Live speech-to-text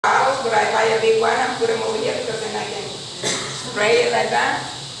could I buy a big one and put them over here because then I can spray it like that?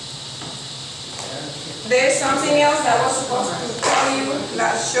 There's something else that I was supposed to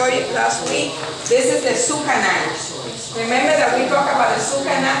show you last week. This is the sucanat. Remember that we talked about the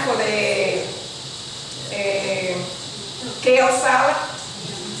sucanat for the kale salad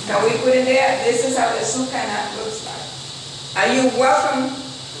that we put in there. This is how the sucanat looks like. Are you welcome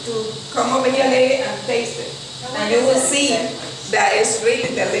to come over here later and taste it? And you will see that it's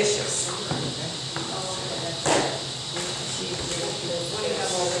really delicious.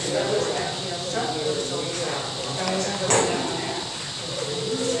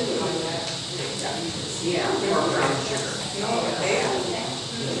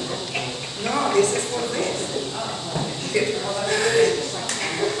 No, this is for this.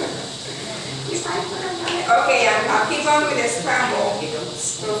 Okay, I'll keep on with the scramble.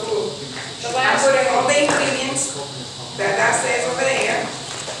 I'm putting all the ingredients that says over there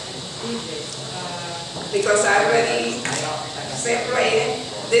because I already separated.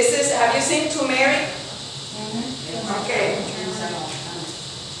 This is, have you seen turmeric? Okay.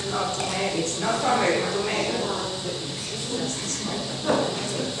 Not turmeric, not turmeric, turmeric.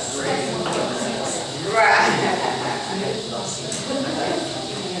 Right.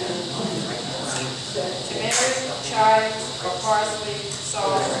 Turmeric, chive, or parsley,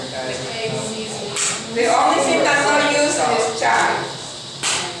 salt, McCabe seasoning. The only thing that I'm not using is chive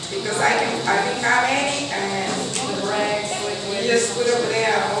because I didn't have any, and The rags, liquid. you just put over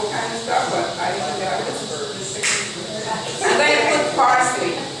there all kind of stuff, but I didn't have it. I'm going to put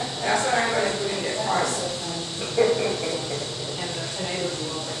parsley. That's what I'm going to put in there, parsley. And the tomatoes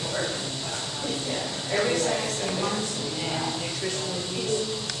will work. Everything is in there. And nutritional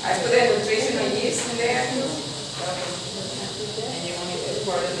yeast. I put a nutritional yeast in there too. And you only put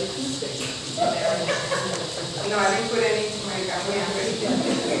part of the turmeric. No, I didn't put any turmeric. I'm going to put it.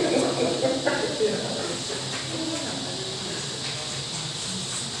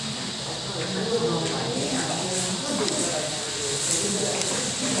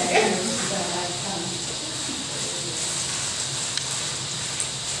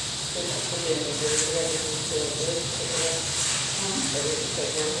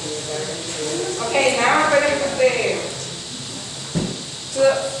 Okay, now I'm going to put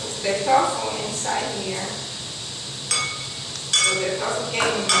the tofu inside here. So the tofu can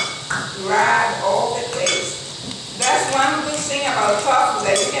grab all the taste. That's one good thing about tofu,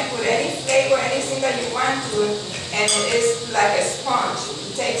 that you can put any flavor, anything that you want to, and it is like a sponge.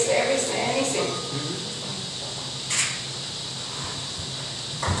 It takes everything, anything.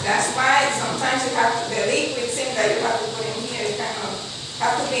 That's why sometimes you have to, the liquid thing that you have to put in here, you kind of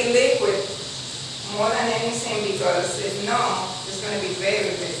have to be liquid more than anything, because if not, it's going to be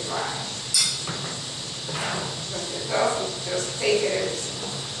very, very dry. But the tofu just take it everything.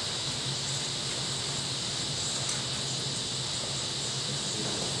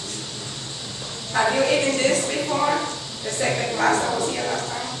 Have you eaten this before? The second class that was here last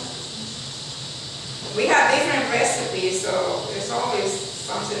time? We have different recipes, so there's always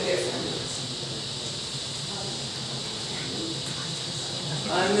something different.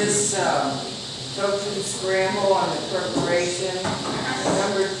 On this tofu scramble, on the preparation,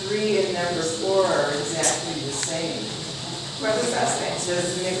 number 3 and number 4 are exactly the same. What does that say? It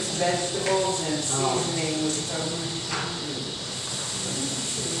says mixed vegetables and seasoning with tofu.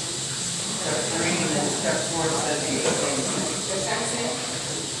 Step 3 and step 4 says the same thing. The same thing?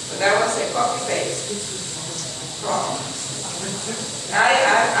 So that was a copy paste.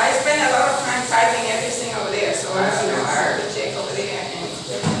 I spent a lot of time typing everything over there, so I don't know, I heard to check over there and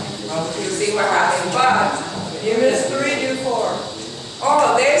to see what happened. But You missed 3, do 4.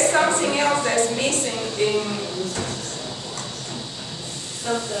 oh, there's something else that's missing in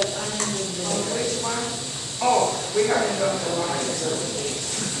which one? Oh, we haven't done the one.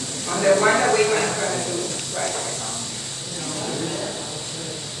 On the one that we were going to do right now.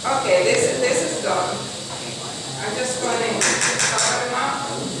 Okay, this is done. I'm just going to cover them up.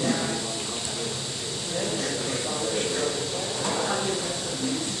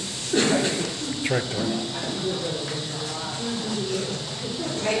 Tractor.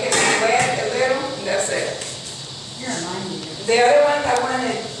 Make it wet a little, and that's it. The other one I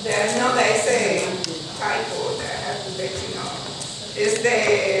wanted, I know that it's a typo that I have to let you know, is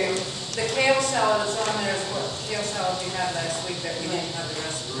the kale salad is on there as well. Kale salad we had last week that we didn't have the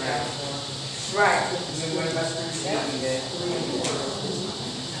recipe for. right.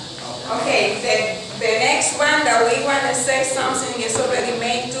 Okay, the next one that we want to say something is already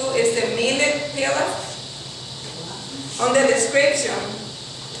made too is the millet pilaf. On the description,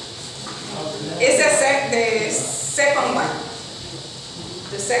 it's the second one.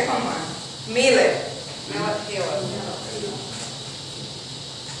 The second one, millet. Millet kilo.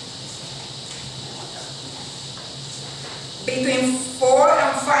 Between 4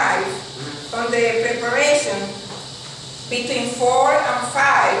 and 5 on the preparation, between 4 and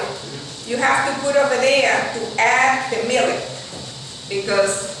 5, you have to put over there to add the millet,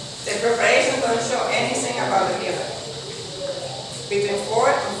 because the preparation doesn't show anything about the millet. Between 4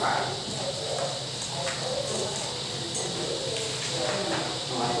 and 5.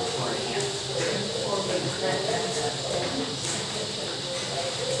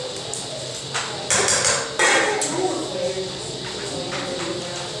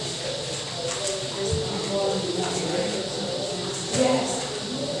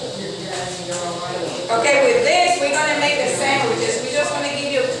 Okay, with this, we're going to make the sandwiches. We're just going to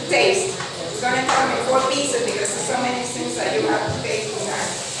give you a taste. It's going to come in 4 pieces because there's so many things that you have to taste in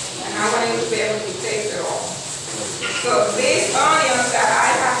that. And I want you to be able to taste it all. So these onions that I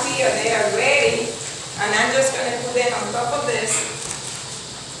have here, they are ready. And I'm just going to put them on top of this.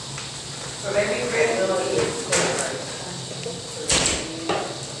 So let me ready to eat.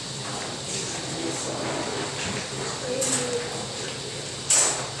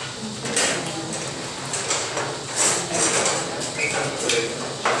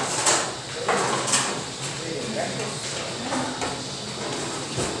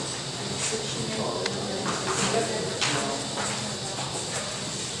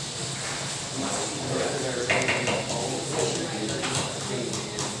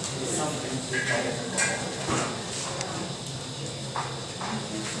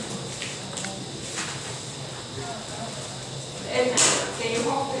 And can you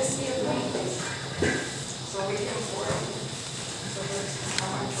hold this here, please? So we can work. So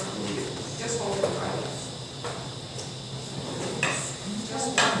just hold it right. Just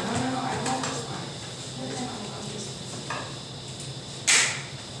one. No, I want this one.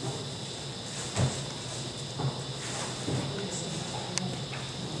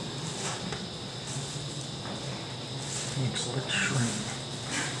 Looks like shrimp.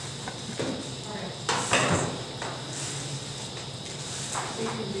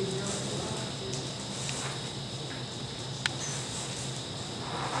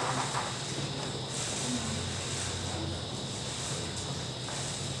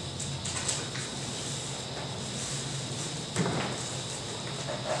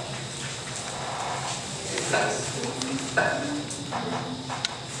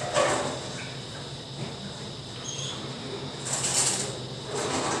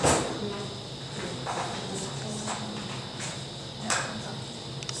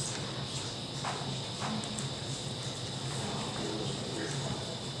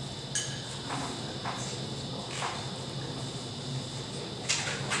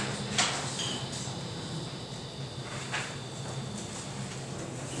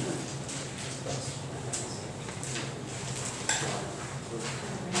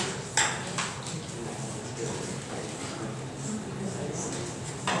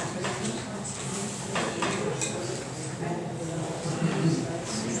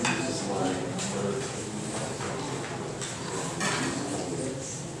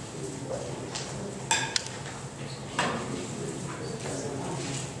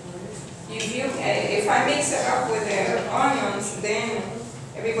 If I mix it up with the onions, then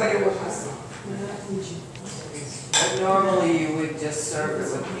everybody will have some. But normally you would just serve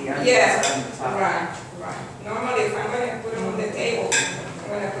it with the onions Yeah, on the top. right. Normally, if I'm going to put them on the table, I'm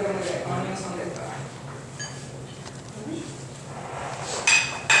going to put them with the onions on the top.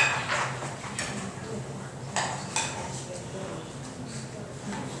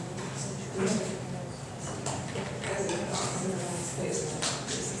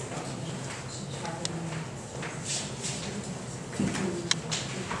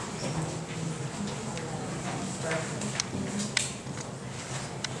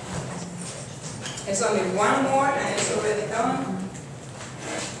 It's only one more and it's already done.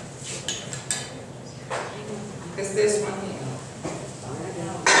 It's this one here.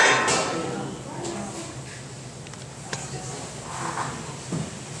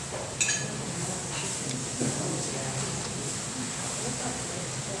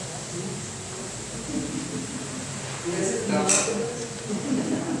 This is done.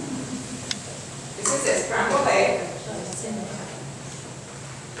 This is a scrambled egg.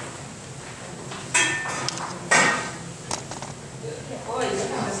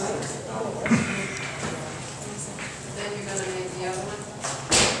 Then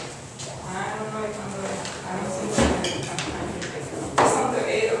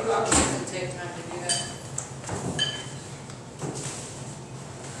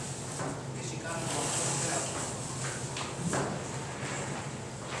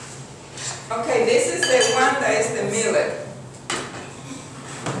Okay, this is the one that is the millet.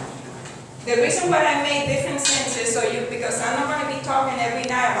 The reason why I made different scents is because I'm not going to be talking every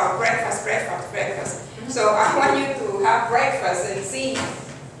night about breakfast. So I want you to have breakfast and see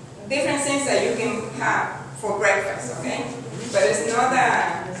different things that you can have for breakfast, okay? But it's not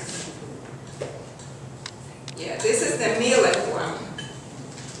that, yeah, this is the millet one.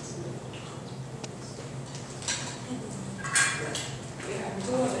 We have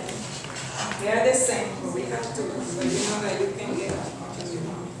two of them. They are the same, but we have two, so you know that you can get as much as you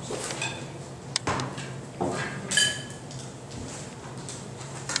want.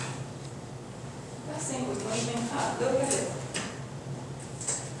 That thing was not even hot, look at it.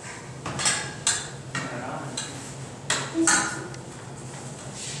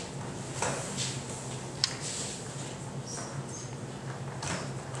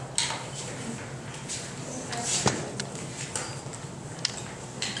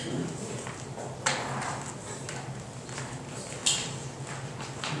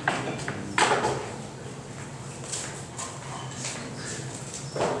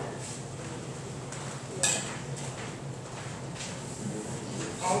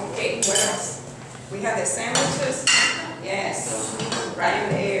 Okay, what else? We have the sandwiches. Yes, right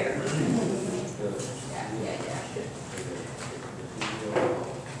there. Yeah.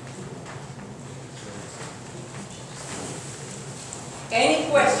 Any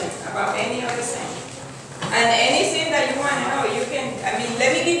questions about any of the thing? And anything that you want to know, you can,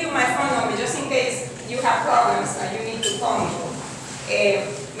 let me give you my phone number just in case you have problems and you need to call me.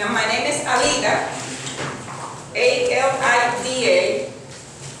 Now my name is Alida, A-L-I-D-A.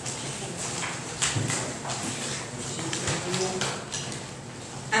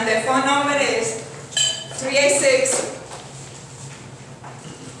 And the phone number is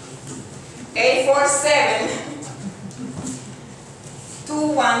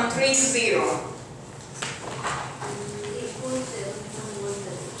 386-847-2130.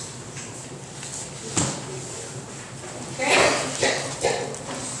 Okay?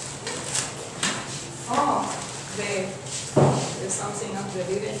 Oh, there's something up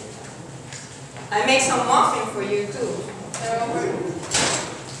there. I make some muffin for you too. Over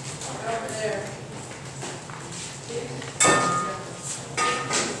there.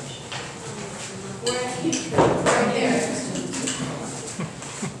 Right here.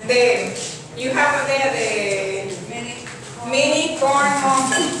 You have there the mini corn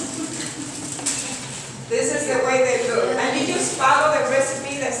muffins. This is the way they look. And you just follow the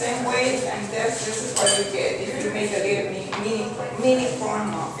recipe the same way, and this is what you get if you make a little mini corn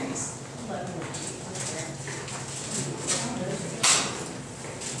muffins.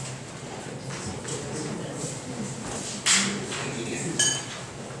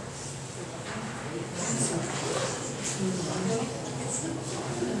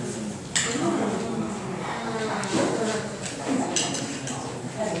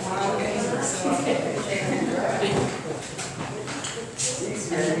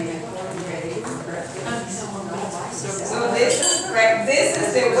 So this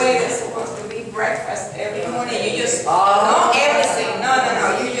is the way it's supposed to be breakfast every morning. You just, not everything,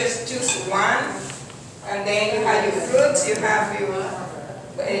 no. You just choose one, and then you have your fruits, you have your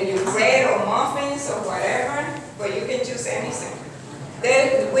bread or muffins or whatever, but you can choose anything.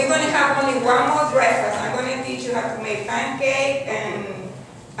 Then we're going to have only one more breakfast. I'm going to teach you how to make pancake and,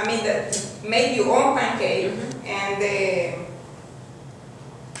 make your own pancake and the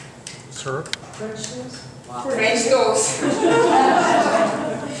Syrup? French toast. The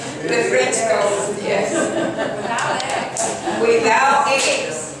French toast, yes. Without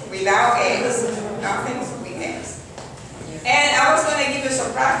eggs. Nothing with eggs. And I was going to give you a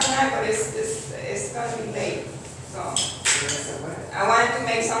surprise tonight, but it's going to be late. So I wanted to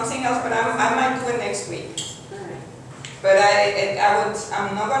make something else, but I might do it next week. But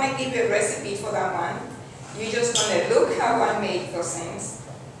I'm not going to give you a recipe for that one. You're just going to look how I make those things.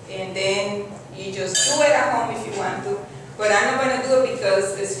 And then you just do it at home if you want to. But I'm not going to do it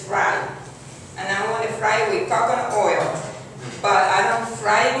because it's fried. And I want to fry it with coconut oil. But I don't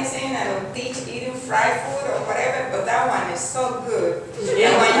fry anything. I don't teach eating fried food or whatever. But that one is so good. I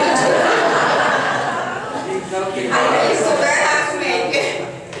want you to learn how to make it.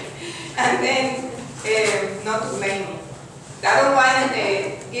 And then not to blame me. I don't want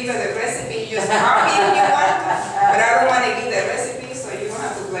to give her the recipe. You just copy if you want to. But I don't want to give the recipe, so you don't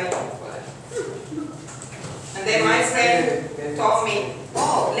have to blame me for that. And then my friend told me,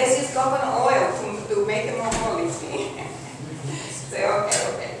 oh, let's use coconut oil to make it more holy. Say,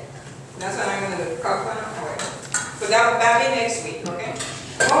 okay. That's what I'm going to do, coconut oil. So that'll be next week, okay?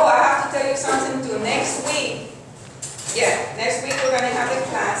 Oh, I have to tell you something too. Next week, we're going to have a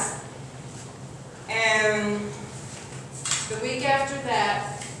class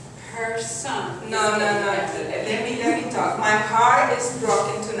her son. No. Let me talk. My heart is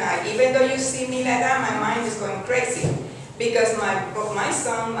broken tonight. Even though you see me like that, my mind is going crazy. Because my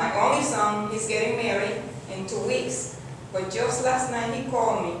son, my only son, he's getting married in 2 weeks. But just last night he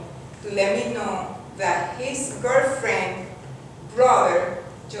called me to let me know that his girlfriend, brother,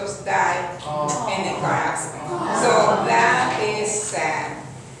 just died in a car accident. So that is sad.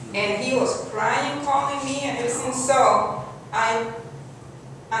 And he was crying, calling me and everything. So I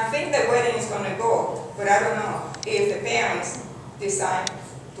think the wedding is going to go, but I don't know if the parents decide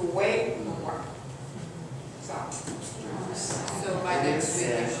to wait or what. So by next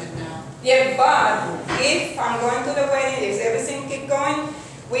week you should know. Yeah, but if I'm going to the wedding, if everything keep going,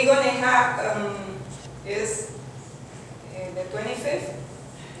 we're going to have, is the 25th?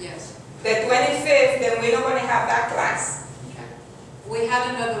 Yes. The 25th, then we're not going to have that class. Okay. We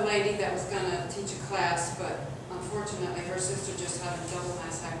had another lady that was going to teach a class, but unfortunately her sister just had a double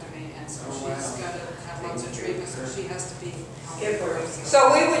mastectomy, and so she's got to have lots of treatment, so she has to be.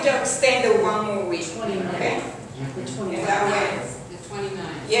 So we would just extend it 1 more week, okay? The Is 29th. that way? The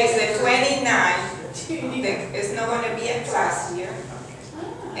 29th. Yes, the 29th. It's not going to be a class here.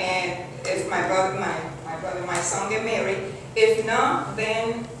 And if my son get married, if not,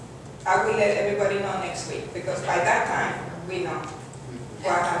 then I will let everybody know next week, because by that time, we know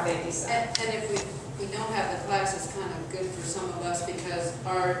what have they decided. And if we don't have the class, it's kind of good for some of us, because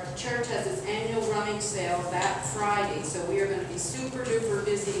our church has its annual rummage sale that Friday, so we are going to be super duper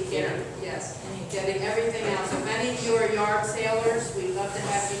busy getting, getting everything out. So if any of you are yard sailors, we'd love to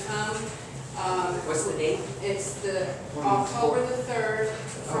have you come. What's the date? It's the October the 3rd,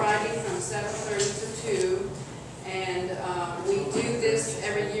 Friday from 7:30 to 2. And we do this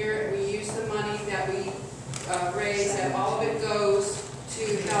every year. We use the money that we raise, and all of it goes to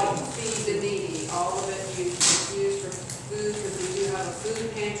help feed the needy. All of it is used for food, because we do have a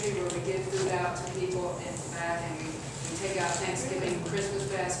food pantry where we give food out to people in the back, and we take out Thanksgiving and Christmas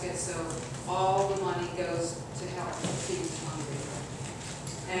baskets, so all the money goes to help feed the hungry.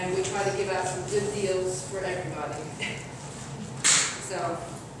 And we try to give out some good deals for everybody. So.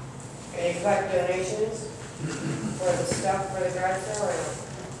 And you collect donations for the stuff for the garage sale or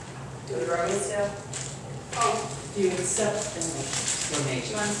do the rummage sale? Oh, Do you accept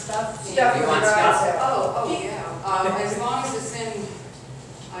donations? fun stuff? Stuff for You the want garage stuff? sale. Oh, yeah. As long as it's in,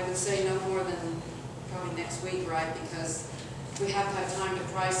 I would say no more than probably next week, right? Because we have to have time to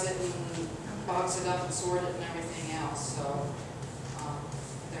price it and box it up and sort it and everything else. So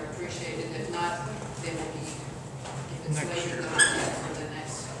they're appreciated. If not, they will be, if it's later, they'll be for the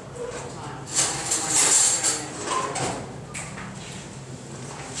next time.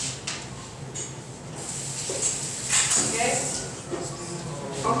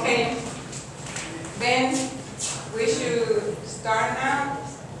 Okay, then we should start now.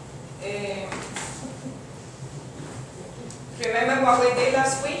 Remember what we did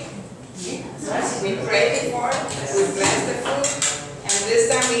last week? Yes. We prayed before, we blessed the food, and this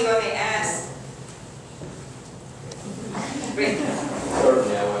time we're going to ask.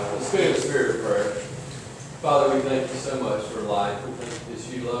 Certainly, I will. Let's go in the spirit of prayer. Father, we thank you so much for life. We thank you that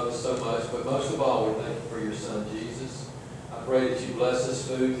you love us so much, but most of all, we thank you for your son, Jesus. I pray that you bless this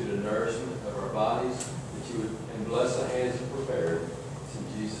food through the nourishment of our bodies, that you would and bless the hands that prepare it. In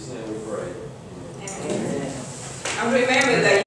Jesus' name we pray. And remember that